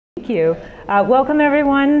you. Welcome,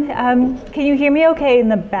 everyone. Can you hear me okay in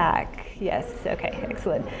the back? Yes, okay,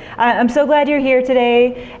 excellent. I'm so glad you're here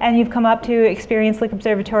today and you've come up to experience Lick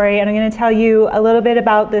Observatory, and I'm going to tell you a little bit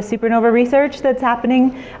about the supernova research that's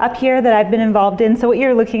happening up here that I've been involved in. So what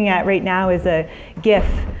you're looking at right now is a GIF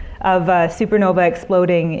of a supernova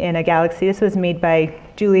exploding in a galaxy. This was made by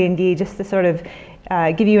Julie and Guy just to sort of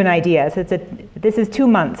give you an idea. So this is 2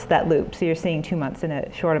 months, that loop, so you're seeing 2 months in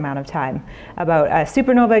a short amount of time about a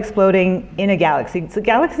supernova exploding in a galaxy. So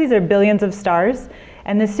galaxies are billions of stars,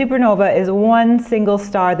 and this supernova is one single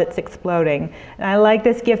star that's exploding. And I like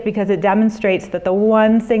this GIF because it demonstrates that the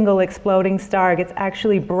one single exploding star gets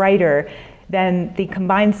actually brighter than the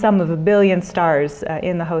combined sum of a billion stars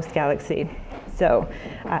in the host galaxy. So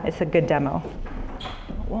it's a good demo.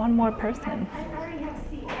 One more person.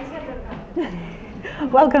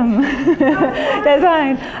 Welcome. That's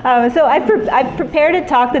fine. So I've prepared a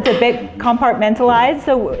talk that's a bit compartmentalized.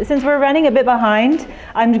 So since we're running a bit behind,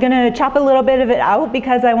 I'm going to chop a little bit of it out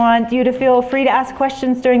because I want you to feel free to ask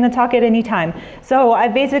questions during the talk at any time. So I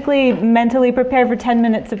basically mentally prepared for 10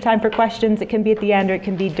 minutes of time for questions. It can be at the end or it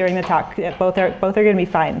can be during the talk. Both are going to be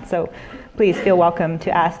fine. So please feel welcome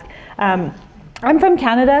to ask. I'm from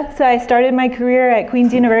Canada, so I started my career at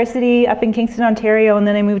Queen's University up in Kingston, Ontario, and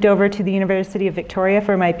then I moved over to the University of Victoria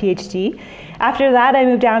for my PhD. After that, I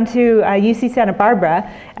moved down to UC Santa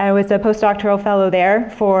Barbara. I was a postdoctoral fellow there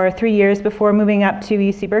for 3 years before moving up to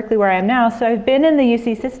UC Berkeley, where I am now. So I've been in the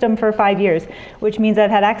UC system for 5 years, which means I've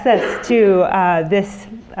had access to this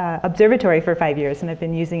observatory for 5 years, and I've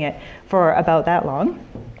been using it for about that long.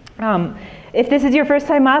 If this is your first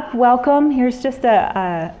time up, welcome. Here's just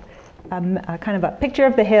a kind of a picture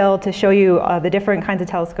of the hill to show you the different kinds of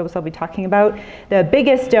telescopes I'll be talking about. The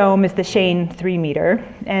biggest dome is the Shane 3 meter,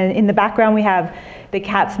 and in the background we have the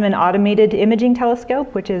Katzmann Automated Imaging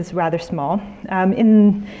Telescope, which is rather small.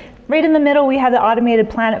 Right in the middle we have the Automated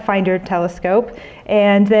Planet Finder Telescope,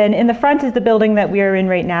 and then in the front is the building that we are in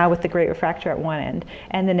right now with the Great Refractor at one end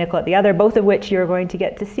and the nickel at the other, both of which you're going to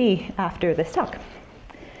get to see after this talk.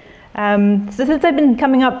 So since I've been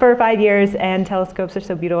coming up for 5 years and telescopes are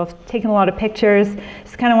so beautiful, I've taken a lot of pictures.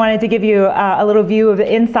 Just kind of wanted to give you a little view of the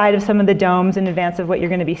inside of some of the domes in advance of what you're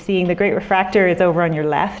going to be seeing. The Great Refractor is over on your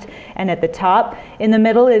left and at the top. In the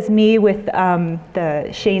middle is me with the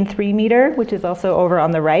Shane 3 meter, which is also over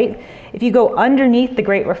on the right. If you go underneath the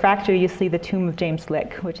Great Refractor, you see the tomb of James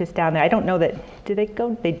Lick, which is down there. I don't know that, do they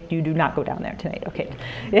go? You do not go down there tonight, okay.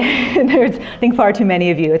 There's, I think, far too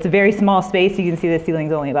many of you. It's a very small space. You can see the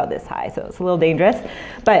ceiling's only about this high, so it's a little dangerous.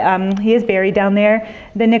 But he is buried down there.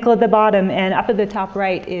 The nickel at the bottom, and up at the top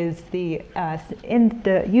right is the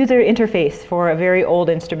user interface for a very old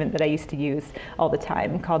instrument that I used to use all the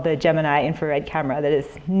time called the Gemini infrared camera that is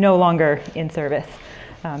no longer in service.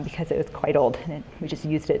 Because it was quite old and we just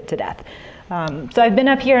used it to death. So I've been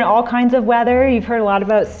up here in all kinds of weather. You've heard a lot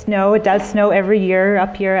about snow. It does snow every year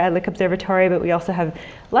up here at Lick Observatory, but we also have,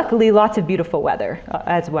 luckily, lots of beautiful weather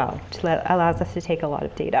as well, which allows us to take a lot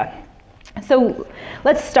of data. So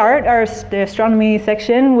let's start the astronomy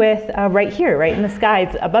section with right here, right in the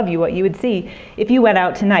skies above you, what you would see. If you went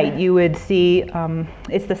out tonight, you would see,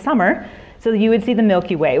 it's the summer, so you would see the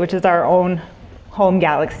Milky Way, which is our own home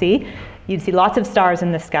galaxy. You'd see lots of stars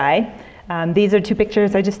in the sky. These are 2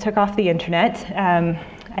 pictures I just took off the internet.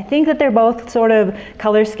 I think that they're both sort of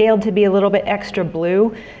color scaled to be a little bit extra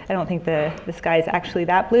blue. I don't think the sky is actually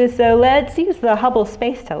that blue, so let's use the Hubble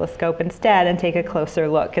Space Telescope instead and take a closer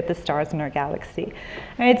look at the stars in our galaxy.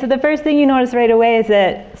 All right, so the first thing you notice right away is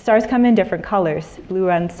that stars come in different colors, blue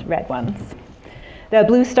ones, red ones. The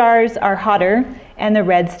blue stars are hotter and the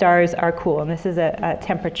red stars are cool, and this is a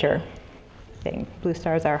temperature thing. Blue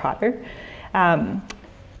stars are hotter.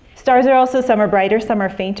 Stars are also, some are brighter, some are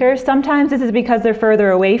fainter. Sometimes this is because they're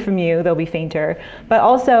further away from you, they'll be fainter. But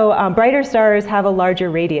also, brighter stars have a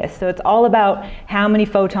larger radius. So it's all about how many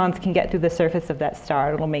photons can get through the surface of that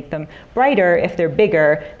star. It'll make them brighter. If they're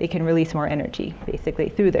bigger, they can release more energy, basically,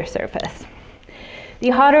 through their surface.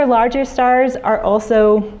 The hotter, larger stars are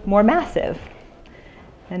also more massive.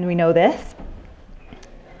 And we know this.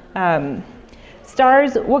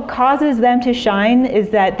 Stars, what causes them to shine is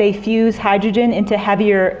that they fuse hydrogen into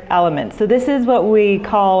heavier elements. So this is what we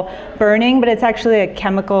call burning, but it's actually a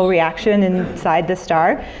chemical reaction inside the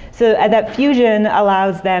star. So that fusion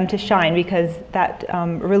allows them to shine because that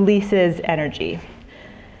releases energy.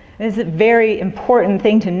 This is a very important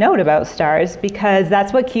thing to note about stars because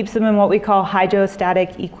that's what keeps them in what we call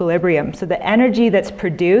hydrostatic equilibrium. So the energy that's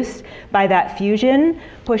produced by that fusion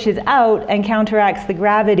pushes out and counteracts the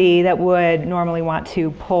gravity that would normally want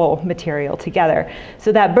to pull material together.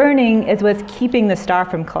 So that burning is what's keeping the star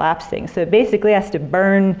from collapsing. So it basically has to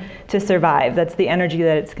burn to survive. That's the energy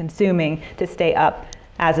that it's consuming to stay up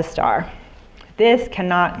as a star. This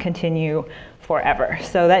cannot continue forever.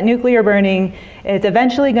 So that nuclear burning is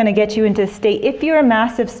eventually going to get you into a state, if you're a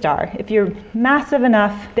massive star, if you're massive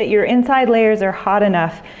enough that your inside layers are hot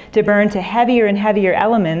enough to burn to heavier and heavier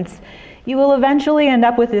elements, you will eventually end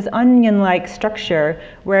up with this onion-like structure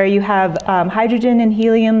where you have hydrogen and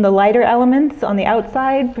helium, the lighter elements on the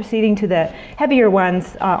outside, proceeding to the heavier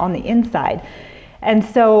ones on the inside. And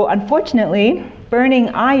so, unfortunately, burning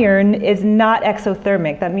iron is not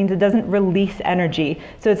exothermic. That means it doesn't release energy.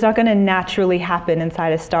 So it's not going to naturally happen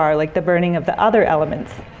inside a star like the burning of the other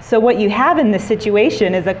elements. So what you have in this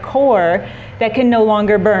situation is a core that can no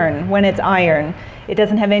longer burn when it's iron. It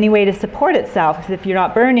doesn't have any way to support itself, because if you're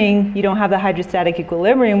not burning, you don't have the hydrostatic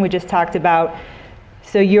equilibrium we just talked about,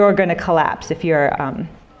 so you're going to collapse if you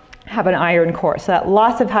have an iron core. So that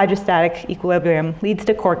loss of hydrostatic equilibrium leads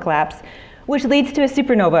to core collapse, which leads to a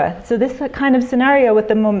supernova. So this kind of scenario with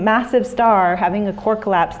the massive star having a core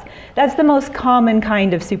collapse, that's the most common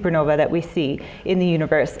kind of supernova that we see in the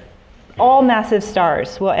universe. All massive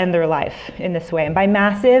stars will end their life in this way. And by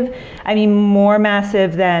massive, I mean more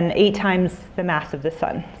massive than 8 times the mass of the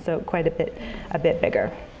sun. So quite a bit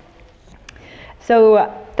bigger.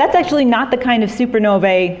 So that's actually not the kind of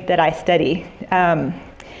supernovae that I study.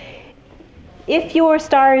 If your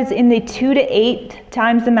star is in the 2 to 8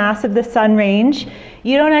 times the mass of the sun range,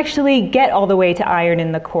 you don't actually get all the way to iron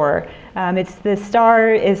in the core. The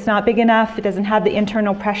star is not big enough, it doesn't have the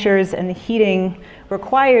internal pressures and the heating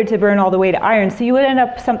required to burn all the way to iron, so you would end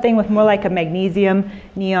up something with more like a magnesium,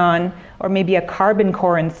 neon, or maybe a carbon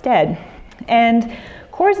core instead. And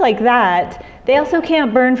cores like that, they also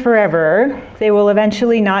can't burn forever. They will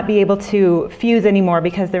eventually not be able to fuse anymore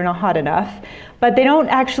because they're not hot enough. But they don't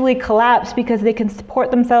actually collapse because they can support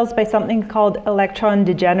themselves by something called electron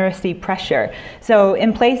degeneracy pressure. So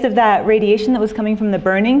in place of that radiation that was coming from the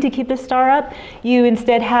burning to keep the star up, you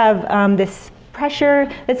instead have this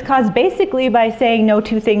pressure that's caused basically by saying no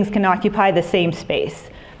two things can occupy the same space.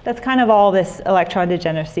 That's kind of all this electron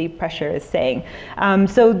degeneracy pressure is saying.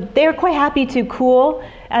 So they're quite happy to cool,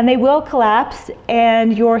 and they will collapse,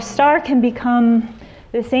 and your star can become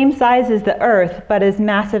the same size as the Earth, but as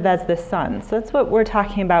massive as the sun. So that's what we're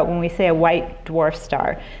talking about when we say a white dwarf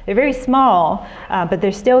star. They're very small, but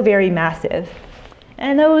they're still very massive.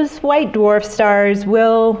 And those white dwarf stars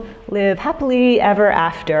will live happily ever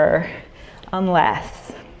after,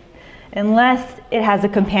 unless it has a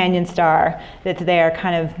companion star that's there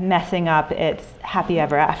kind of messing up its happy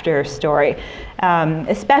ever after story.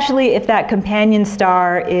 Especially if that companion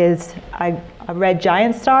star is a red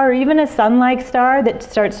giant star, or even a sun-like star that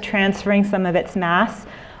starts transferring some of its mass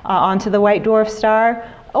onto the white dwarf star.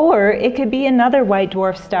 Or it could be another white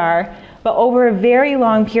dwarf star, but over a very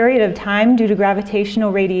long period of time due to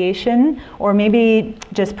gravitational radiation, or maybe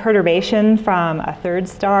just perturbation from a third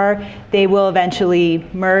star, they will eventually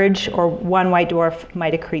merge, or one white dwarf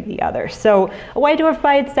might accrete the other. So a white dwarf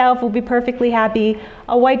by itself will be perfectly happy.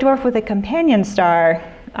 A white dwarf with a companion star,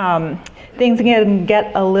 things can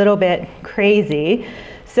get a little bit crazy.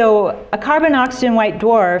 So a carbon-oxygen white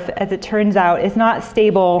dwarf, as it turns out, is not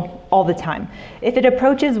stable all the time. If it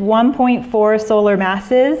approaches 1.4 solar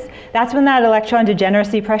masses, that's when that electron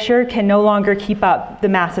degeneracy pressure can no longer keep up the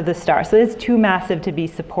mass of the star. So it's too massive to be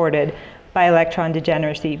supported by electron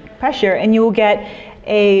degeneracy pressure, and you will get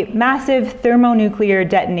a massive thermonuclear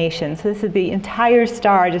detonation. So this is the entire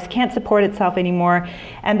star just can't support itself anymore,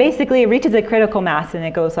 and basically it reaches a critical mass and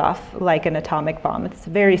it goes off like an atomic bomb. It's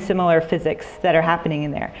very similar physics that are happening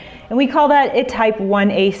in there. And we call that a type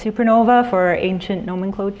 1a supernova for ancient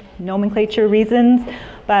nomenclature reasons.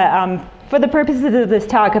 But for the purposes of this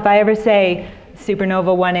talk, if I ever say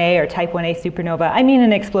supernova 1a or type 1a supernova, I mean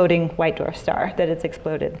an exploding white dwarf star that has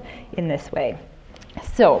exploded in this way.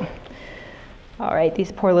 So, all right,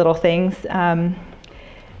 these poor little things.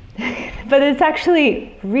 But it's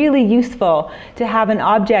actually really useful to have an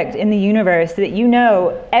object in the universe that you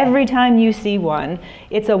know every time you see one,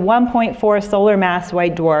 it's a 1.4 solar mass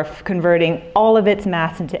white dwarf converting all of its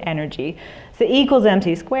mass into energy. So E equals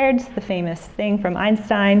mc squared, the famous thing from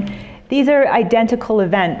Einstein. These are identical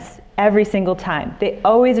events every single time. They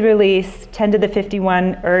always release 10 to the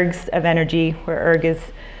 51 ergs of energy, where erg is,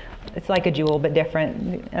 it's like a joule, but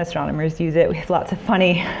different. Astronomers use it. We have lots of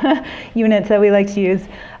funny units that we like to use.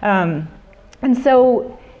 And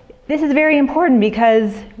so this is very important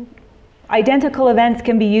because identical events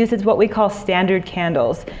can be used as what we call standard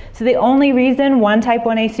candles. So the only reason one type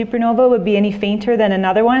 1a supernova would be any fainter than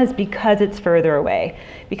another one is because it's further away,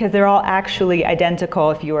 because they're all actually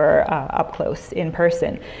identical if you were up close in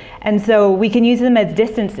person. And so we can use them as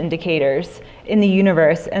distance indicators in the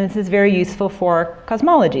universe, and this is very useful for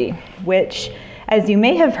cosmology, which, as you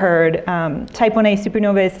may have heard, type 1a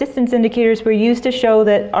supernovae as distance indicators were used to show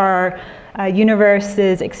that our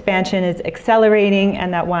universe's expansion is accelerating,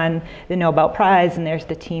 and that won the Nobel Prize, and there's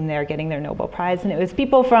the team there getting their Nobel Prize, and it was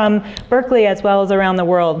people from Berkeley as well as around the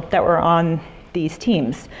world that were on these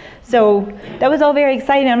teams. So that was all very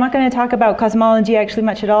exciting. I'm not going to talk about cosmology actually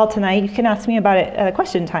much at all tonight. You can ask me about it at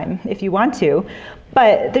question time if you want to.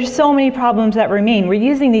 But there's so many problems that remain. We're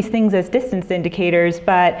using these things as distance indicators,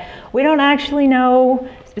 but we don't actually know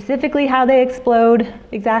specifically how they explode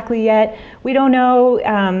exactly yet. We don't know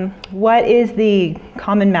what is the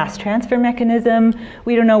common mass transfer mechanism.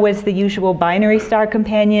 We don't know what's the usual binary star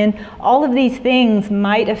companion. All of these things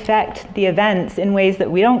might affect the events in ways that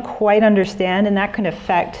we don't quite understand, and that can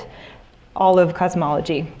affect all of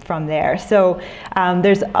cosmology from there. So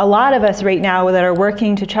there's a lot of us right now that are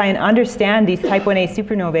working to try and understand these type 1a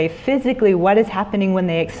supernovae physically. What is happening when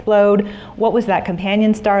they explode? What was that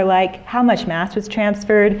companion star like? How much mass was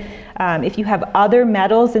transferred? If you have other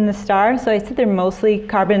metals in the star, so I said they're mostly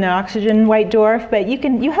carbon and oxygen white dwarf, but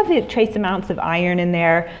you have trace amounts of iron in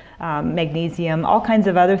there, magnesium, all kinds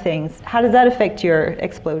of other things. How does that affect your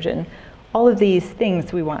explosion? All of these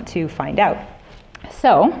things we want to find out.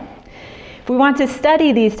 So if we want to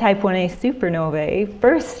study these type 1a supernovae,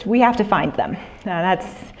 first we have to find them. That's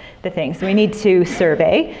the thing. So we need to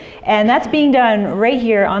survey, and that's being done right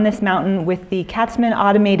here on this mountain with the Katzmann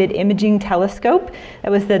Automated Imaging Telescope.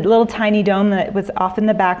 That was the little tiny dome that was off in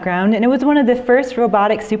the background, and it was one of the first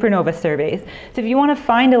robotic supernova surveys. So if you want to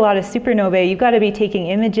find a lot of supernovae, you've got to be taking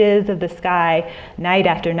images of the sky night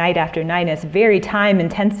after night after night, and it's very time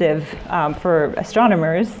intensive for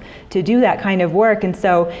astronomers to do that kind of work. And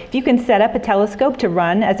so if you can set up a telescope to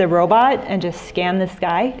run as a robot and just scan the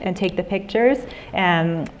sky and take the pictures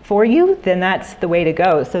for you, then that's the way to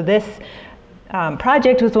go. So this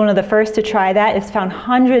project was one of the first to try that. It's found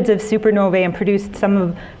hundreds of supernovae and produced some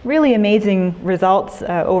of really amazing results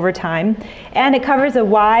over time. And it covers a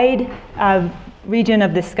wide region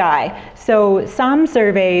of the sky. So some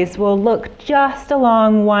surveys will look just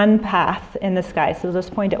along one path in the sky. So they'll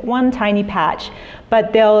just point at one tiny patch,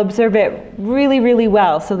 but they'll observe it really, really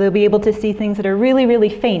well. So they'll be able to see things that are really, really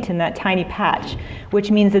faint in that tiny patch, which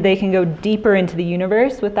means that they can go deeper into the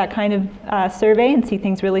universe with that kind of survey and see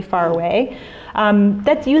things really far away.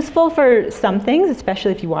 That's useful for some things,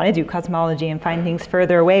 especially if you want to do cosmology and find things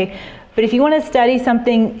further away. But if you want to study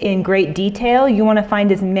something in great detail, you want to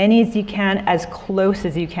find as many as you can, as close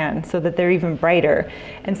as you can, so that they're even brighter.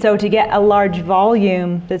 And so to get a large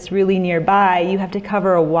volume that's really nearby, you have to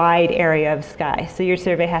cover a wide area of sky. So your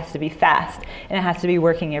survey has to be fast, and it has to be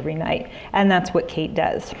working every night. And that's what Kate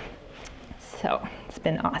does. So it's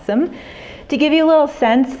been awesome. To give you a little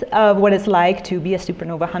sense of what it's like to be a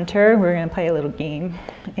supernova hunter, we're going to play a little game,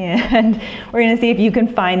 and we're going to see if you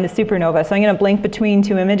can find the supernova. So I'm going to blink between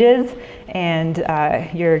two images, and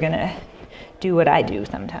you're going to do what I do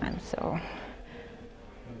sometimes. So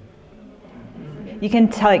you can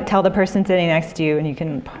tell the person sitting next to you, and you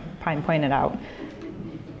can point it out,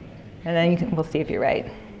 and then we'll see if you're right.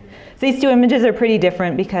 So these two images are pretty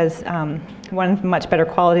different because one's much better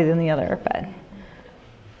quality than the other, but.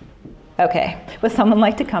 Okay, would someone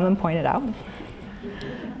like to come and point it out?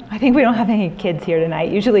 I think we don't have any kids here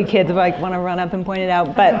tonight. Usually kids want to run up and point it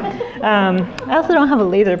out, but I also don't have a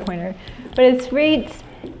laser pointer. But it's right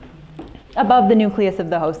above the nucleus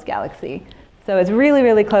of the host galaxy. So it's really,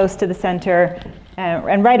 really close to the center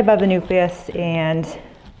and right above the nucleus. And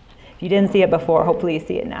if you didn't see it before, hopefully you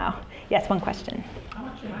see it now. Yes, one question. How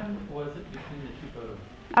much time was it between the two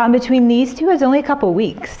photos? Between these two, it's only a couple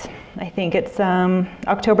weeks. I think it's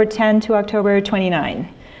October 10 to October 29.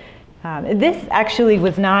 This actually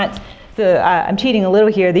was not, so I'm cheating a little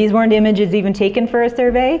here, these weren't images even taken for a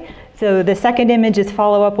survey. So the second image is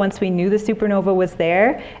follow-up once we knew the supernova was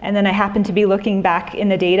there, and then I happened to be looking back in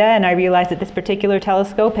the data and I realized that this particular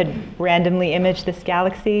telescope had randomly imaged this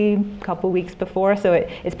galaxy a couple weeks before, so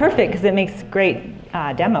it's perfect because it makes great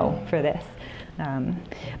demo for this.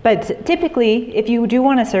 But typically, if you do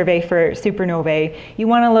want to survey for supernovae, you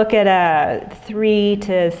want to look at a 3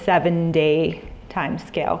 to 7 day time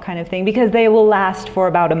scale kind of thing, because they will last for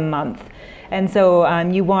about a month. And so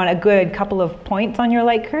you want a good couple of points on your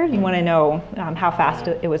light curve. You want to know how fast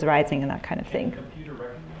it was rising and that kind of thing. Can the computer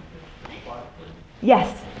recognize it?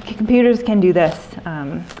 Yes, computers can do this.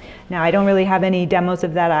 Now, I don't really have any demos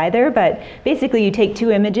of that either, but basically you take two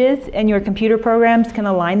images and your computer programs can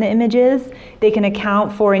align the images. They can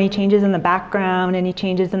account for any changes in the background, any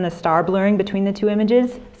changes in the star blurring between the two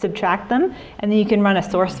images, subtract them, and then you can run a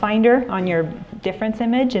source finder on your difference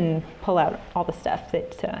image and pull out all the stuff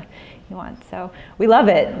that you want. So we love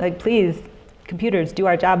it. Like, please, computers, do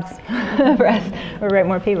our jobs for us, or write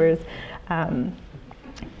more papers. Yeah.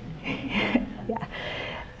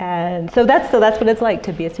 And so that's what it's like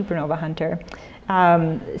to be a supernova hunter.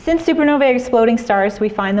 Since supernovae are exploding stars, we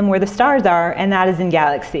find them where the stars are, and that is in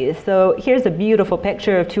galaxies. So here's a beautiful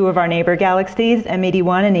picture of two of our neighbor galaxies,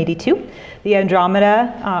 M81 and 82. The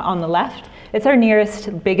Andromeda on the left. It's our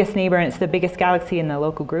nearest, biggest neighbor, and it's the biggest galaxy in the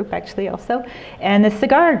local group, actually, also. And the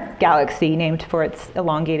Cigar Galaxy, named for its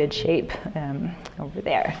elongated shape, over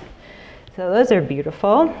there. So those are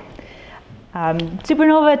beautiful.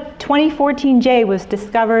 Supernova 2014J was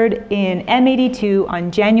discovered in M82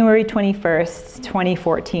 on January 21st,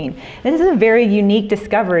 2014. This is a very unique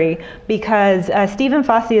discovery because Stephen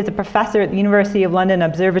Fossey is a professor at the University of London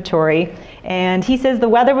Observatory, and he says the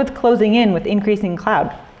weather was closing in with increasing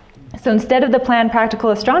cloud. So instead of the planned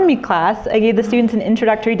practical astronomy class, I gave the students an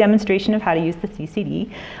introductory demonstration of how to use the CCD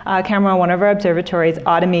camera on one of our observatory's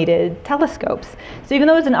automated telescopes. So even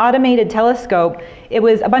though it was an automated telescope, it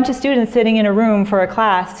was a bunch of students sitting in a room for a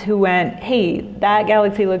class who went, hey, that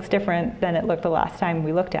galaxy looks different than it looked the last time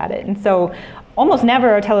we looked at it. And so almost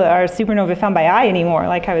never are supernovae found by eye anymore,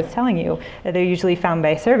 like I was telling you. They're usually found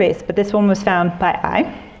by surveys, but this one was found by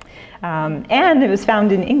eye. And it was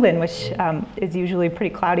found in England, which is usually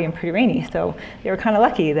pretty cloudy and pretty rainy. So they were kind of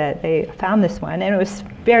lucky that they found this one, and it was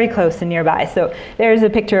very close and nearby. So there's a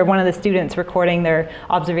picture of one of the students recording their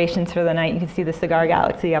observations for the night. You can see the Cigar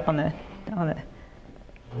Galaxy up on the.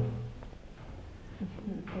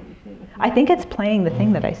 I think it's playing the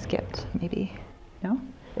thing that I skipped. Maybe, no?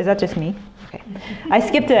 Is that just me? Okay. I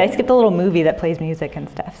skipped a little movie that plays music and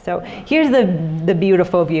stuff. So here's the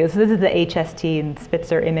beautiful view. So this is the HST and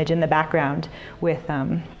Spitzer image in the background with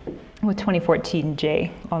 2014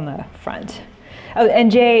 J on the front. Oh, and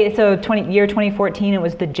J, so year 2014, it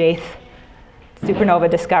was the Jth supernova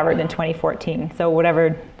discovered in 2014. So whatever,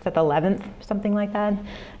 is that the 11th, something like that,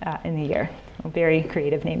 in the year. A very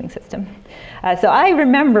creative naming system. So I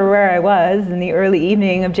remember where I was in the early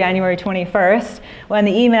evening of January 21st when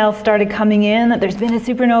the emails started coming in that there's been a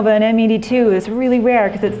supernova in M82. It's really rare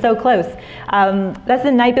because it's so close. That's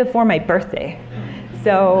the night before my birthday.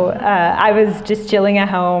 So I was just chilling at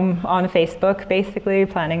home on Facebook, basically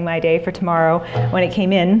planning my day for tomorrow when it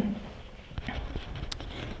came in.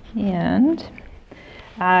 And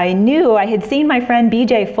I knew I had seen my friend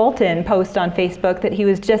BJ Fulton post on Facebook that he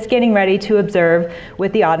was just getting ready to observe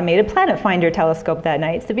with the automated planet finder telescope that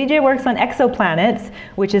night. So BJ works on exoplanets,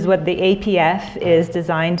 which is what the APF is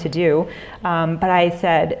designed to do. But I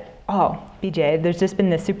said, oh, BJ, there's just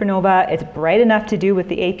been this supernova. It's bright enough to do with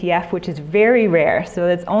the APF, which is very rare. So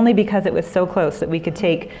it's only because it was so close that we could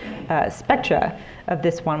take spectra of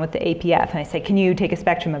this one with the APF. And I said, can you take a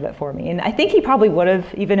spectrum of it for me? And I think he probably would have,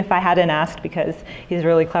 even if I hadn't asked, because he's a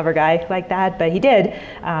really clever guy like that, but he did.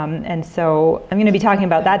 And so I'm going to be talking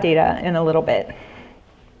about that data in a little bit.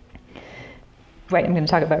 Right, I'm going to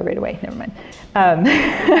talk about it right away. Never mind.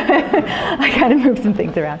 I kind of moved some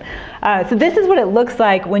things around. So this is what it looks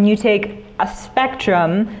like when you take a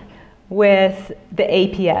spectrum with the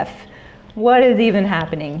APF. What is even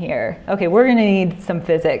happening here? Okay, we're going to need some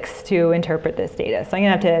physics to interpret this data. So I'm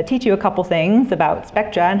going to have to teach you a couple things about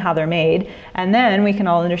spectra and how they're made, and then we can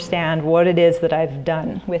all understand what it is that I've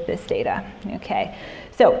done with this data. Okay,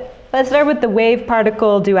 so let's start with the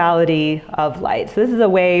wave-particle duality of light. So this is a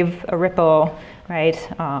wave, a ripple,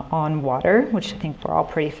 right, on water, which I think we're all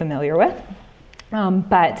pretty familiar with.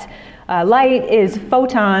 But light is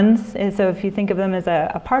photons, and so if you think of them as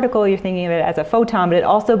a particle, you're thinking of it as a photon, but it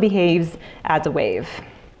also behaves as a wave.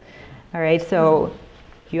 All right, so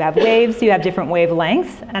you have waves, you have different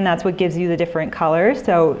wavelengths, and that's what gives you the different colors.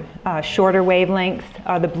 So shorter wavelengths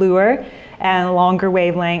are the bluer, and longer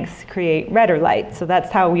wavelengths create redder light. So that's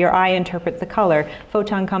how your eye interprets the color.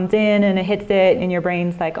 Photon comes in and it hits it, and your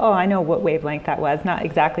brain's like, oh, I know what wavelength that was. Not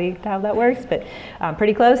exactly how that works, but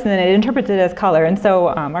pretty close, and then it interprets it as color. And so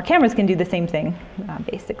our cameras can do the same thing,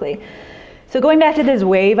 basically. So going back to this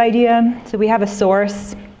wave idea, so we have a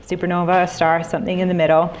source, supernova, a star, something in the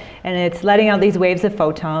middle, and it's letting out these waves of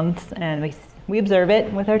photons, and we observe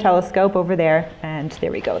it with our telescope over there, and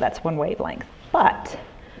there we go, that's one wavelength. But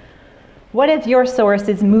what if your source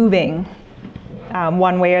is moving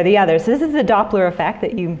one way or the other? So this is the Doppler effect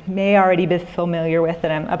that you may already be familiar with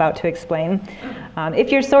that I'm about to explain. If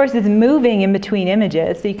your source is moving in between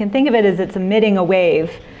images, so you can think of it as it's emitting a wave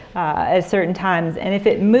at certain times. And if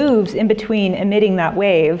it moves in between emitting that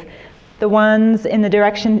wave, the ones in the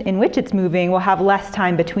direction in which it's moving will have less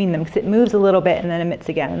time between them because it moves a little bit and then emits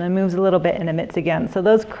again, and then moves a little bit and emits again. So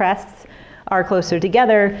those crests are closer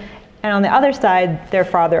together, and on the other side, they're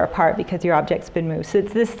farther apart because your object's been moved. So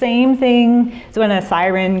it's the same thing as when a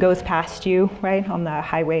siren goes past you, right, on the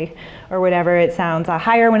highway or whatever. It sounds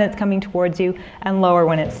higher when it's coming towards you and lower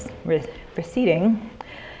when it's receding.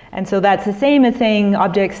 And so that's the same as saying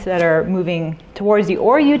objects that are moving towards you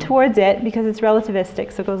or you towards it, because it's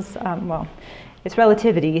relativistic. So it goes, well, it's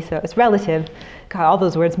relativity, so it's relative. God, all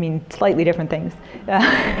those words mean slightly different things.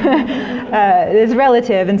 It's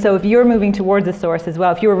relative, and so if you're moving towards the source as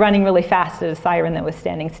well, if you were running really fast at a siren that was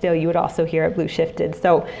standing still, you would also hear it blue shifted.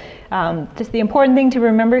 So just the important thing to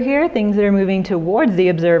remember here, things that are moving towards the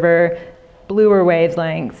observer, bluer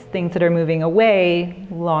wavelengths, things that are moving away,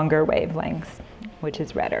 longer wavelengths, which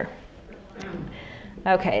is redder.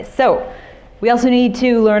 Okay, so we also need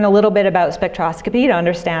to learn a little bit about spectroscopy to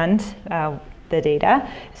understand the data.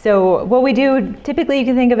 So what we do, typically you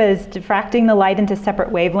can think of it as diffracting the light into separate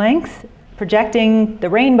wavelengths, projecting the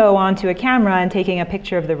rainbow onto a camera and taking a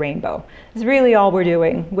picture of the rainbow. That's really all we're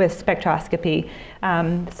doing with spectroscopy.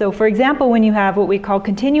 So for example, when you have what we call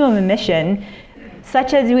continuum emission,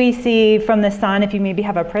 such as we see from the sun, if you maybe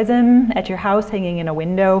have a prism at your house hanging in a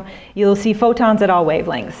window, you'll see photons at all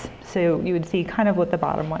wavelengths. So you would see kind of what the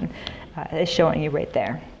bottom one is showing you right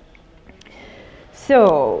there.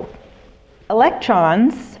 So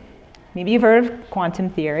electrons, maybe you've heard of quantum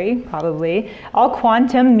theory, probably. All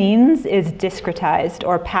quantum means is discretized,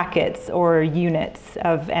 or packets, or units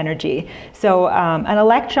of energy. So an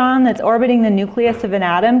electron that's orbiting the nucleus of an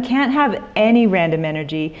atom can't have any random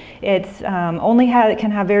energy. It's it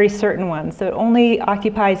can have very certain ones. So it only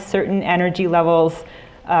occupies certain energy levels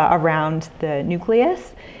around the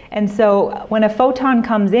nucleus. And so when a photon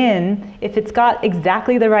comes in, if it's got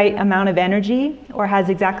exactly the right amount of energy or has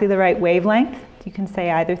exactly the right wavelength, you can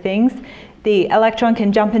say either things, the electron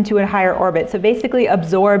can jump into a higher orbit. So basically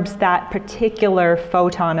absorbs that particular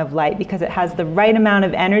photon of light because it has the right amount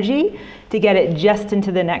of energy to get it just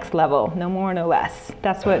into the next level, no more, no less.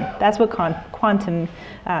 That's what quantum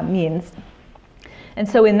means. And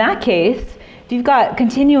so in that case, if you've got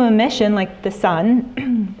continuum emission like the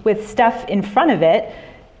sun with stuff in front of it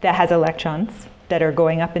that has electrons that are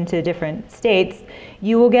going up into different states,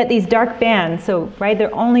 you will get these dark bands. So, right,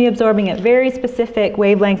 they're only absorbing at very specific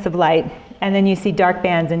wavelengths of light, and then you see dark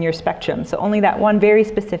bands in your spectrum. So only that one very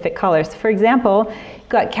specific color. So for example, you've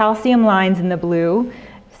got calcium lines in the blue,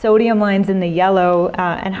 sodium lines in the yellow,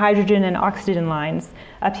 and hydrogen and oxygen lines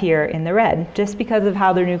up here in the red, just because of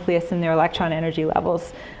how their nucleus and their electron energy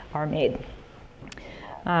levels are made.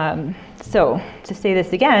 So to say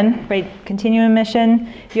this again, right, continuum emission,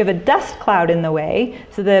 if you have a dust cloud in the way,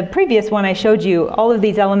 so the previous one I showed you, all of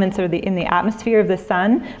these elements are in the atmosphere of the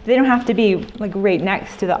sun, but they don't have to be like right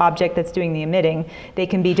next to the object that's doing the emitting. They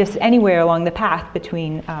can be just anywhere along the path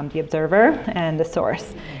between the observer and the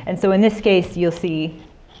source. And so in this case, you'll see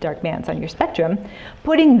dark bands on your spectrum.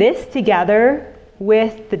 Putting this together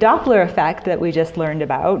with the Doppler effect that we just learned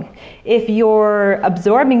about, if your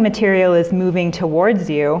absorbing material is moving towards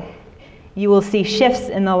you, you will see shifts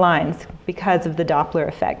in the lines because of the Doppler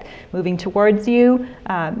effect. Moving towards you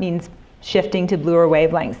means shifting to bluer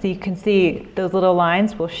wavelengths. So you can see those little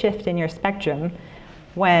lines will shift in your spectrum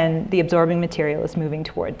when the absorbing material is moving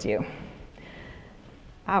towards you.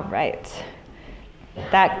 All right.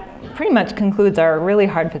 That pretty much concludes our really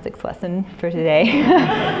hard physics lesson for today.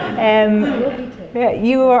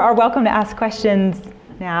 You are welcome to ask questions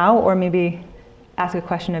now, or maybe ask a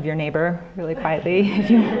question of your neighbor really quietly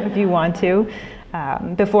if you want to,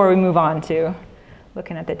 before we move on to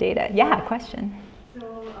looking at the data. Yeah, question.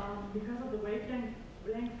 So because of the wavelength,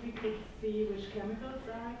 we could see which chemicals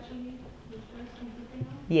are actually the stars consisting of?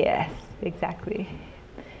 Yes, exactly.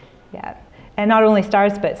 Yeah. And not only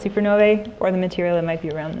stars, but supernovae, or the material that might be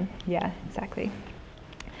around them. Yeah, exactly.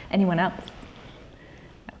 Anyone else?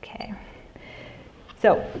 Okay.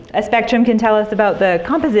 So a spectrum can tell us about the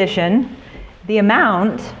composition, the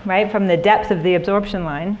amount, right, from the depth of the absorption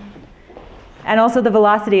line, and also the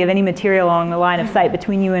velocity of any material along the line of sight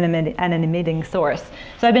between you and an emitting source.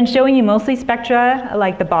 So I've been showing you mostly spectra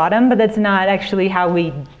like the bottom, but that's not actually how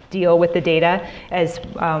we deal with the data, as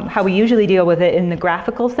how we usually deal with it in the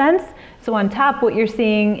graphical sense. So on top, what you're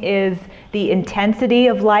seeing is the intensity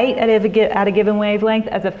of light at a given wavelength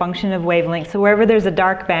as a function of wavelength. So wherever there's a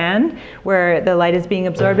dark band where the light is being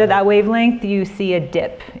absorbed at that wavelength, you see a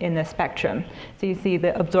dip in the spectrum. So you see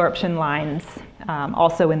the absorption lines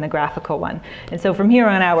also in the graphical one. And so from here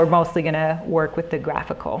on out, we're mostly going to work with the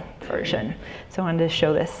graphical version. So I wanted to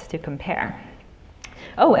show this to compare.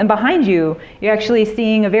 Oh, and behind you, you're actually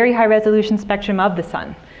seeing a very high resolution spectrum of the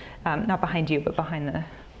sun. Not behind you, but behind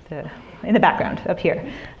in the background up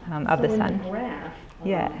here of the sun. So in the graph,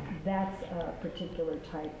 yeah. That's a particular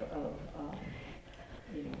type of,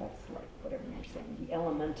 that's like whatever you're saying, the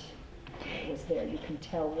element that was there. You can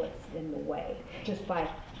tell what's in the way just by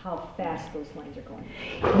how fast those lines are going.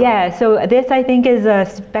 Yeah, so this I think is a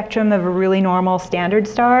spectrum of a really normal standard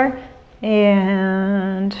star,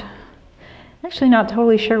 and I'm actually not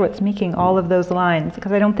totally sure what's making all of those lines,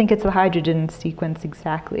 because I don't think it's the hydrogen sequence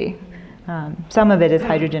exactly. Some of it is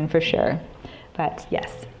hydrogen for sure, but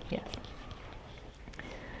yes.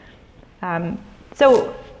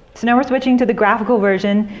 So now we're switching to the graphical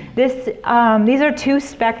version. These are two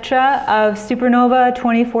spectra of supernova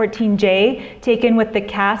 2014J taken with the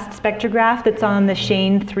CAST spectrograph that's on the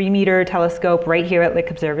Shane 3-meter telescope right here at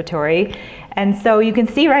Lick Observatory. And so you can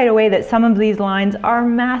see right away that some of these lines are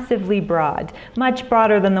massively broad, much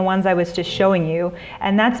broader than the ones I was just showing you.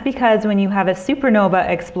 And that's because when you have a supernova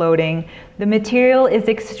exploding, the material is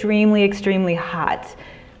extremely, extremely hot.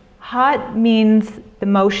 Hot means the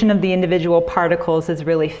motion of the individual particles is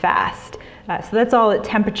really fast. So that's all that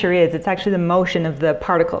temperature is. It's actually the motion of the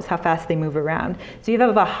particles, how fast they move around. So you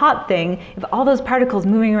have a hot thing, you have all those particles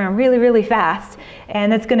moving around really, really fast,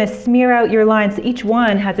 and that's going to smear out your lines. So each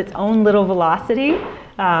one has its own little velocity,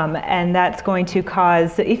 and that's going to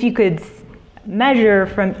cause, so if you could measure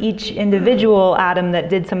from each individual atom that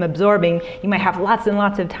did some absorbing, you might have lots and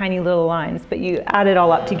lots of tiny little lines, but you add it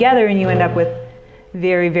all up together and you end up with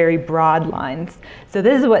very, very broad lines. So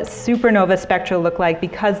this is what supernova spectra look like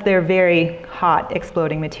because they're very hot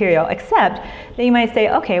exploding material, except that you might say,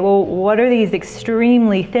 okay, well, what are these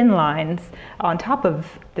extremely thin lines on top of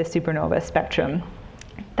the supernova spectrum?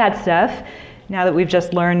 That stuff, now that we've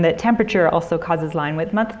just learned that temperature also causes line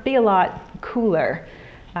width, must be a lot cooler,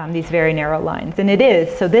 these very narrow lines. And it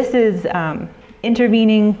is. So this is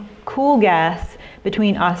intervening cool gas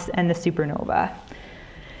between us and the supernova.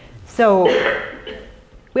 So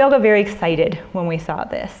we all got very excited when we saw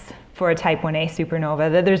this for a type 1a supernova,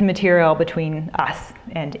 that there's material between us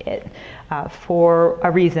and it for a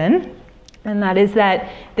reason. And that is that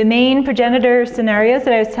the main progenitor scenarios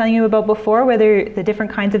that I was telling you about before, where the different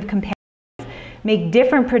kinds of companions make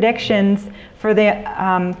different predictions for the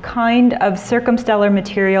kind of circumstellar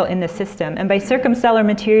material in the system. And by circumstellar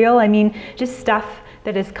material, I mean just stuff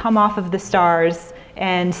that has come off of the stars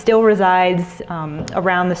and still resides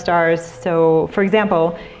around the stars. So, for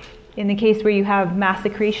example, in the case where you have mass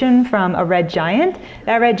accretion from a red giant,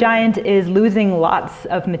 that red giant is losing lots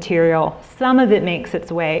of material. Some of it makes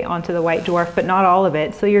its way onto the white dwarf, but not all of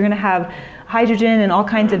it. So you're going to have hydrogen and all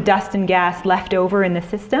kinds of dust and gas left over in the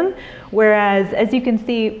system. Whereas, as you can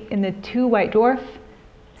see in the two white dwarf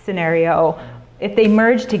scenario, if they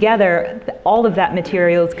merge together, all of that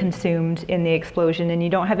material is consumed in the explosion and you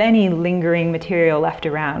don't have any lingering material left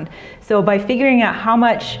around. So by figuring out how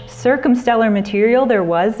much circumstellar material there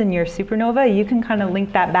was in your supernova, you can kind of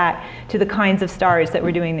link that back to the kinds of stars that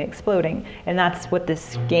were doing the exploding. And that's what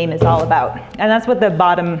this game is all about. And that's what the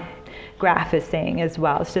bottom graph is saying as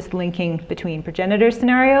well. It's just linking between progenitor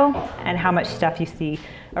scenario and how much stuff you see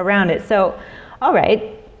around it. So, all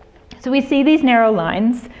right. So we see these narrow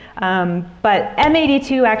lines, but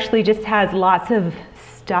M82 actually just has lots of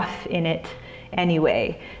stuff in it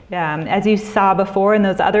anyway. As you saw before in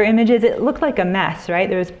those other images, it looked like a mess, right?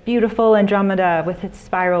 There was beautiful Andromeda with its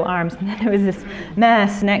spiral arms, and then there was this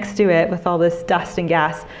mess next to it with all this dust and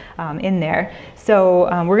gas in there. So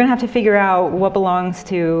we're going to have to figure out what belongs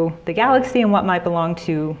to the galaxy and what might belong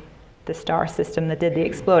to the star system that did the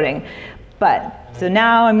exploding. So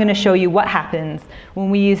now I'm going to show you what happens when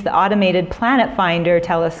we use the automated planet finder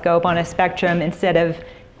telescope on a spectrum instead of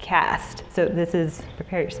CAST. So this is,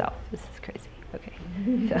 prepare yourself, this is crazy.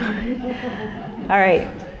 Okay. So, all right.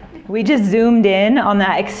 We just zoomed in on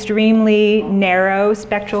that extremely narrow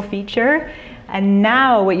spectral feature. And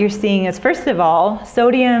now what you're seeing is, first of all,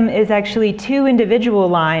 sodium is actually two individual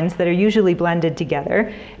lines that are usually blended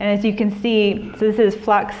together. And as you can see, so this is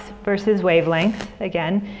flux versus wavelength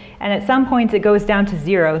again. And at some points it goes down to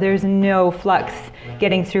 0. There's no flux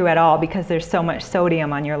getting through at all because there's so much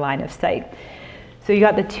sodium on your line of sight. So you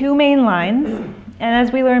got the two main lines. And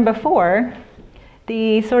as we learned before,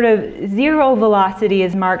 the sort of 0 velocity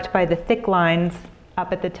is marked by the thick lines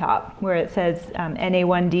up at the top where it says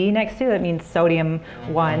Na1D next to it. That means sodium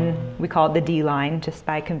 1. We call it the D line just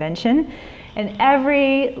by convention. And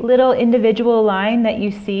every little individual line that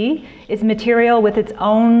you see is material with its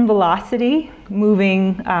own velocity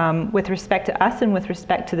moving with respect to us and with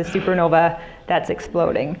respect to the supernova that's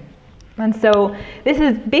exploding. And so this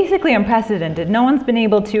is basically unprecedented. No one's been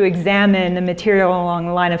able to examine the material along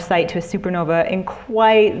the line of sight to a supernova in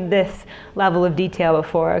quite this level of detail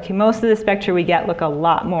before. Okay, most of the spectra we get look a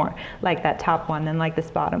lot more like that top one than like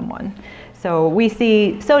this bottom one. So we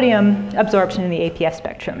see sodium absorption in the APS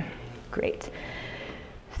spectrum. Great.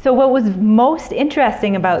 So what was most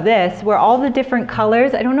interesting about this were all the different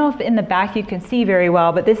colors. I don't know if in the back you can see very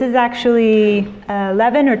well, but this is actually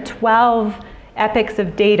 11 or 12 epochs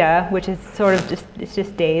of data, which is sort of just, it's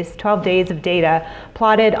just days, 12 days of data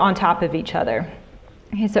plotted on top of each other.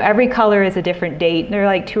 Okay, so every color is a different date. They're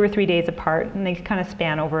like 2 or 3 days apart, and they kind of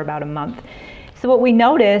span over about a month. So what we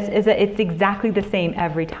notice is that it's exactly the same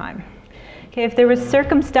every time. Okay, if there was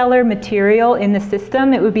circumstellar material in the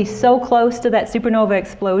system, it would be so close to that supernova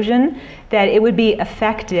explosion that it would be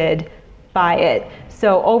affected by it.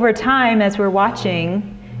 So over time, as we're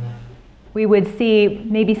watching, we would see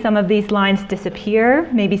maybe some of these lines disappear,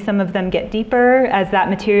 maybe some of them get deeper as that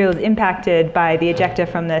material is impacted by the ejecta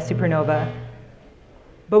from the supernova.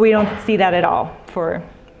 But we don't see that at all for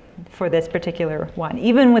this particular one.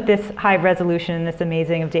 Even with this high resolution and this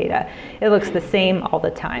amazing of data, it looks the same all the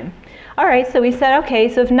time. All right, so we said,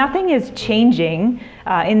 okay, so if nothing is changing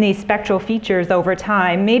in these spectral features over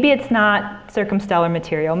time, maybe it's not circumstellar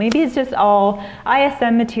material. Maybe it's just all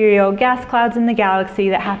ISM material, gas clouds in the galaxy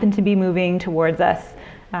that happen to be moving towards us.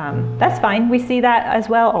 That's fine. We see that as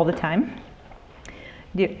well all the time.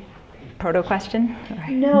 Proto question?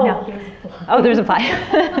 No. Oh, there's a fly.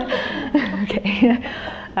 Okay.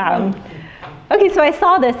 Okay, so I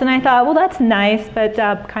saw this and I thought, well, that's nice, but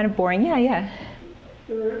kind of boring. Yeah.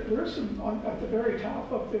 There is some, at the very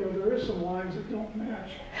top up there is some lines that don't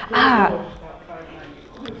match.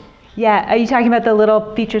 Yeah, are you talking about the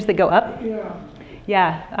little features that go up? Yeah.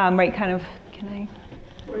 Yeah, right, kind of, can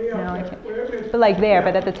I? Way up No, I there. can't. But like there,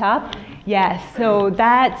 but at the top? Yes, so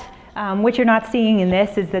that, what you're not seeing in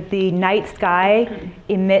this is that the night sky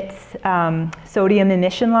emits sodium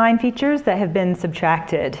emission line features that have been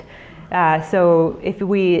subtracted. So if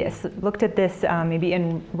we looked at this maybe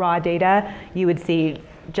in raw data, you would see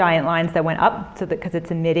giant lines that went up so that because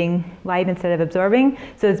it's emitting light instead of absorbing.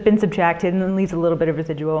 So it's been subtracted and then leaves a little bit of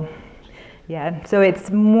residual. Yeah, so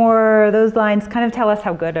it's more, those lines kind of tell us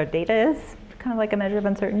how good our data is, kind of like a measure of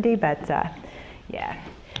uncertainty, but yeah,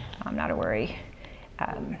 not a worry.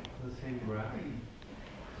 The same graph.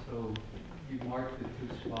 So you mark the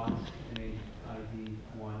 2 spots in IV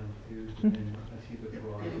 1 and 2, and then I see the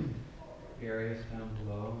broad areas down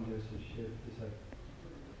below, and there's a shift. It's like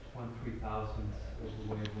 1/3000th of the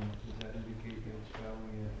wavelength. Does that indicate that it's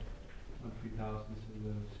traveling at 1/3000th of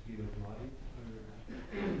the speed of light?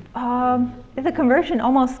 The conversion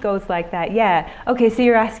almost goes like that. Yeah. Okay. So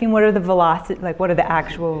you're asking what are the velocity, like what are the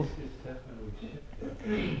actual? It's definitely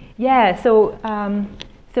shifted. Yeah. So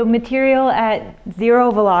so material at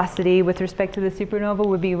 0 velocity with respect to the supernova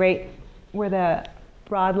would be right where the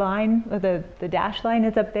broad line or the dashed line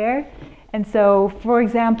is up there. And so, for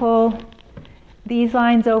example, these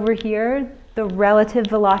lines over here, the relative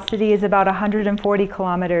velocity is about 140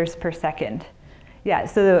 kilometers per second. Yeah,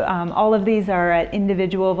 so all of these are at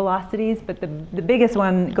individual velocities, but the biggest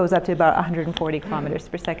one goes up to about 140 kilometers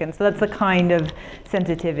per second. So that's the kind of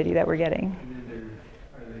sensitivity that we're getting. And then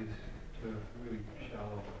are these the really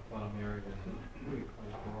shallow bottom area that's really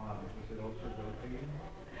quite broad? Is it also rotating?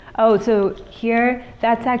 Oh, so here,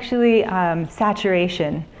 that's actually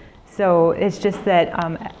saturation. So it's just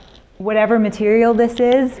that whatever material this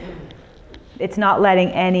is, it's not letting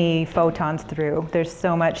any photons through. There's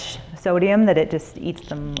so much sodium that it just eats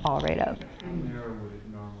them all right up. How narrow would it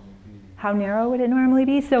normally be? How narrow would it normally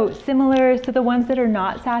be? So similar to the ones that are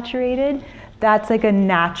not saturated, that's like a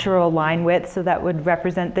natural line width, so that would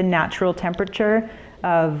represent the natural temperature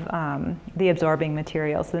of the absorbing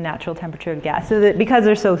material, so the natural temperature of gas. So that because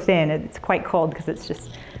they're so thin, it's quite cold because it's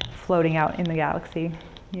just floating out in the galaxy.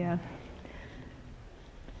 Yeah.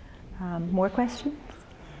 More questions?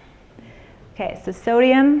 Okay, so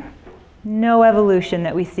sodium, no evolution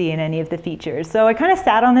that we see in any of the features. So I kind of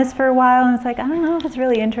sat on this for a while and it's like, I don't know if it's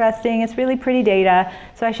really interesting. It's really pretty data,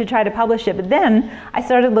 so I should try to publish it. But then I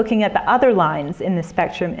started looking at the other lines in the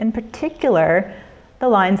spectrum, in particular, the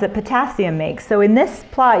lines that potassium makes. So in this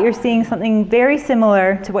plot, you're seeing something very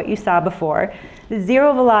similar to what you saw before. The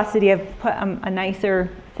 0 velocity, I've put a nicer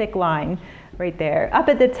thick line right there. Up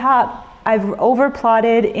at the top, I've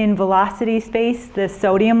overplotted in velocity space the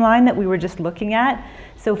sodium line that we were just looking at.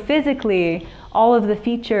 So physically, all of the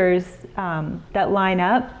features that line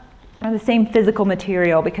up are the same physical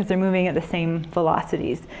material because they're moving at the same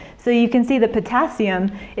velocities. So you can see that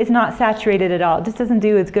potassium is not saturated at all. It just doesn't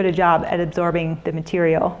do as good a job at absorbing the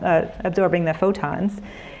material, absorbing the photons.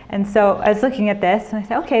 And so I was looking at this and I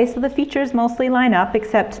said, okay, so the features mostly line up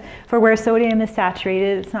except for where sodium is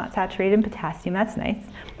saturated. It's not saturated in potassium, that's nice.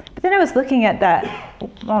 But then I was looking at that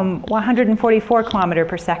 144 kilometer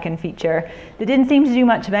per second feature that didn't seem to do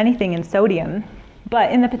much of anything in sodium,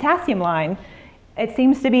 but in the potassium line, it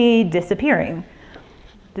seems to be disappearing.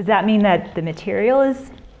 Does that mean that the material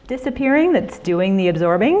is disappearing that's doing the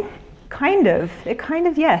absorbing? Kind of,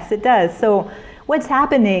 yes, it does. So what's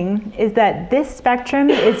happening is that this spectrum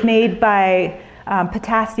is made by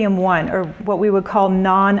potassium 1, or what we would call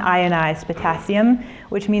non-ionized potassium,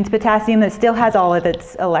 which means potassium that still has all of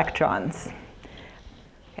its electrons.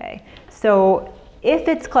 Okay, so if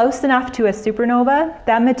it's close enough to a supernova,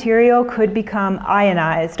 that material could become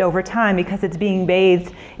ionized over time because it's being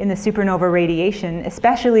bathed in the supernova radiation,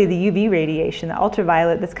 especially the UV radiation, the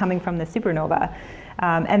ultraviolet that's coming from the supernova.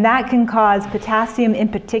 And that can cause potassium in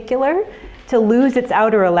particular to lose its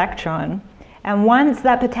outer electron. And once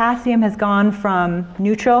that potassium has gone from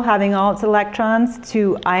neutral, having all its electrons,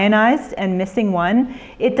 to ionized and missing one,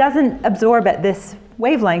 it doesn't absorb at this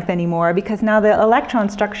wavelength anymore because now the electron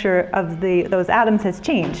structure of those atoms has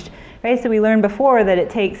changed, right? So we learned before that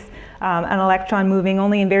it takes an electron moving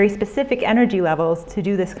only in very specific energy levels to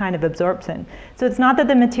do this kind of absorption. So it's not that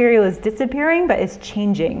the material is disappearing, but it's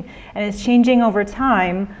changing. And it's changing over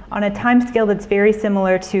time on a time scale that's very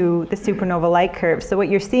similar to the supernova light curve. So what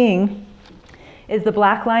you're seeing is the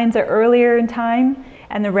black lines are earlier in time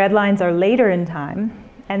and the red lines are later in time.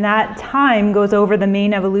 And that time goes over the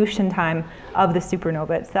main evolution time of the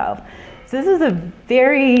supernova itself. So this is a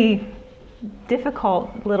very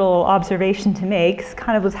difficult little observation to make. It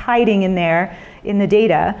kind of was hiding in there in the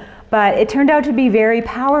data, but it turned out to be very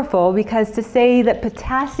powerful because to say that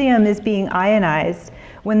potassium is being ionized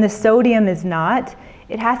when the sodium is not,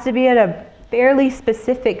 it has to be at a fairly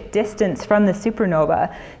specific distance from the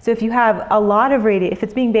supernova. So if you have a lot of radiation, if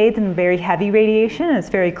it's being bathed in very heavy radiation and it's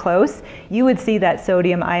very close, you would see that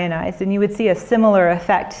sodium ionized and you would see a similar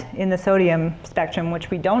effect in the sodium spectrum,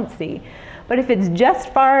 which we don't see. But if it's just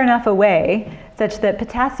far enough away, such that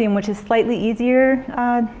potassium, which is slightly easier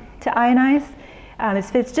to ionize,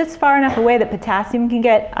 if it's just far enough away that potassium can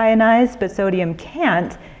get ionized but sodium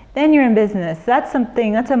can't, then you're in business. That's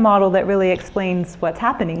a model that really explains what's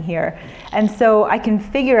happening here. And so I can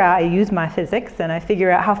figure out, I use my physics and I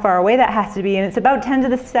figure out how far away that has to be, and it's about 10 to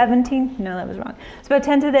the 17, no, that was wrong. It's about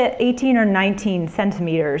 10 to the 18 or 19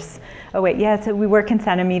 centimeters away. Yeah, so we work in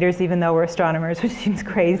centimeters even though we're astronomers, which seems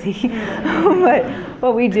crazy,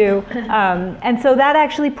 but we do. And so that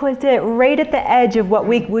actually puts it right at the edge of what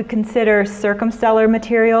we would consider circumstellar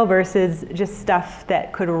material versus just stuff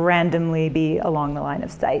that could randomly be along the line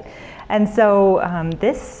of sight. And so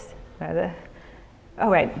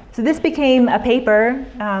so this became a paper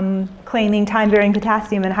claiming time-varying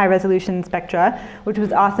potassium in high-resolution spectra, which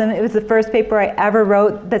was awesome. It was the first paper I ever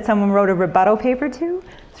wrote that someone wrote a rebuttal paper to.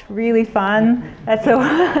 It's really fun. That's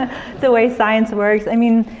the way science works. I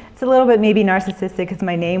mean, it's a little bit maybe narcissistic because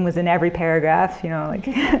my name was in every paragraph, you know, like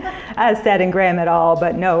as said in Graham et al.,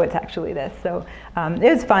 but no, it's actually this. So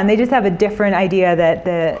it was fun. They just have a different idea that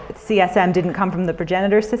the CSM didn't come from the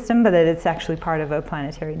progenitor system, but that it's actually part of a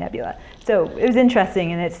planetary nebula. So it was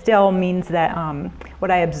interesting, and it still means that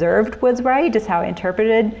what I observed was right, just how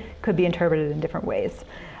interpreted could be interpreted in different ways.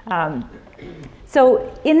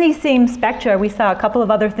 So in these same spectra, we saw a couple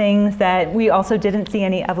of other things that we also didn't see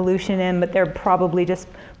any evolution in, but they're probably just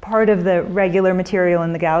part of the regular material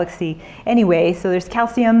in the galaxy anyway. So there's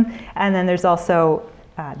calcium, and then there's also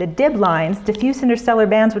the DIB lines, diffuse interstellar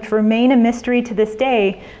bands, which remain a mystery to this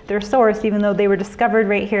day, their source, even though they were discovered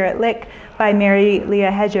right here at Lick by Mary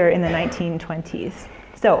Leah Hedger in the 1920s.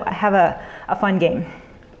 So I have a fun game.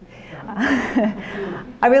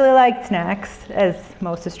 I really like snacks, as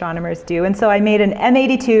most astronomers do, and so I made an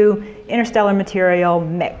M82 interstellar material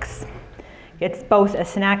mix. It's both a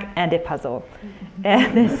snack and a puzzle.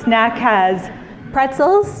 And the snack has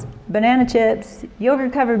pretzels, banana chips,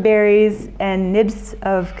 yogurt-covered berries, and nibs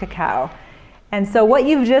of cacao. And so what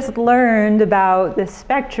you've just learned about the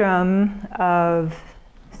spectrum of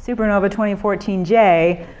supernova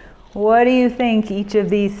 2014J, what do you think each of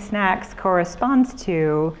these snacks corresponds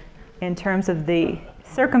to in terms of the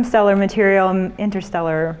circumstellar material and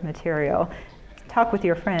interstellar material? Talk with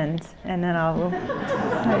your friends, and then I'll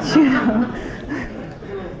let you know.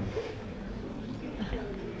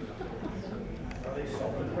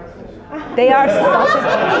 They are salted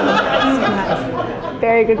pretzels.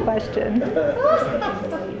 Very good question.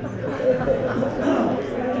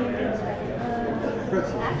 Okay,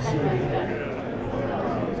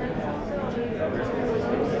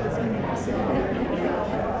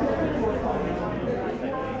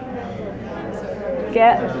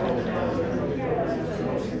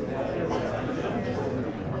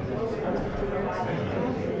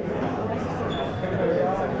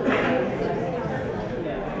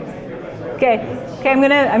 I'm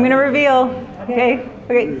gonna reveal. Okay.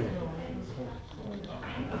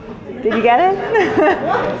 Did you get it?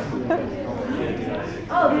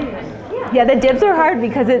 Yeah, the dibs are hard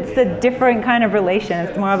because it's a different kind of relation.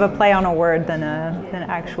 It's more of a play on a word than an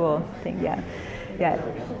actual thing. Yeah.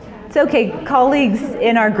 It's okay. Colleagues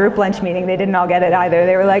in our group lunch meeting, they didn't all get it either.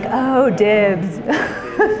 They were like, "Oh, dibs."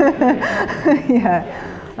 Yeah.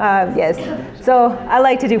 Yes. So I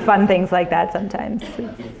like to do fun things like that sometimes.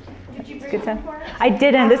 It's good time. I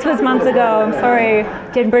didn't. This was months ago. I'm sorry.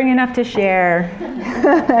 Didn't bring enough to share.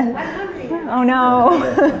 Oh no.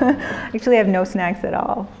 Actually, I have no snacks at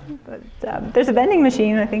all. But there's a vending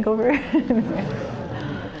machine, I think, over.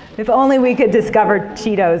 If only we could discover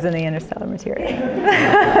Cheetos in the interstellar material.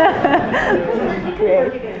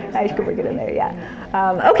 Great. I could work it in there, yeah.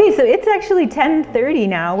 Okay, so it's actually 10:30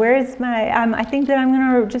 now. Where's my, I think that I'm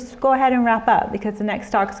gonna just go ahead and wrap up because the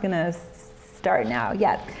next talk's gonna start now,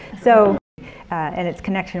 yeah. So, and its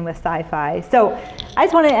connection with sci-fi. So I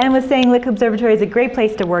just want to end with saying Lick Observatory is a great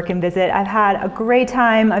place to work and visit. I've had a great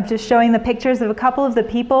time of just showing the pictures of a couple of the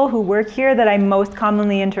people who work here that I most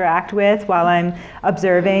commonly interact with while I'm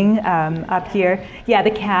observing up here. Yeah,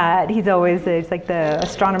 the cat, he's like the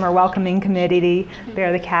astronomer welcoming committee,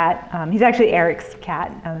 Bear the cat. He's actually Eric's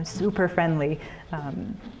cat, super friendly.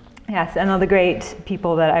 Yes, and all the great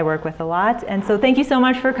people that I work with a lot. And so thank you so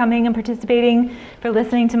much for coming and participating, for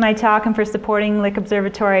listening to my talk, and for supporting Lick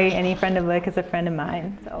Observatory. Any friend of Lick is a friend of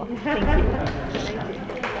mine. So thank you.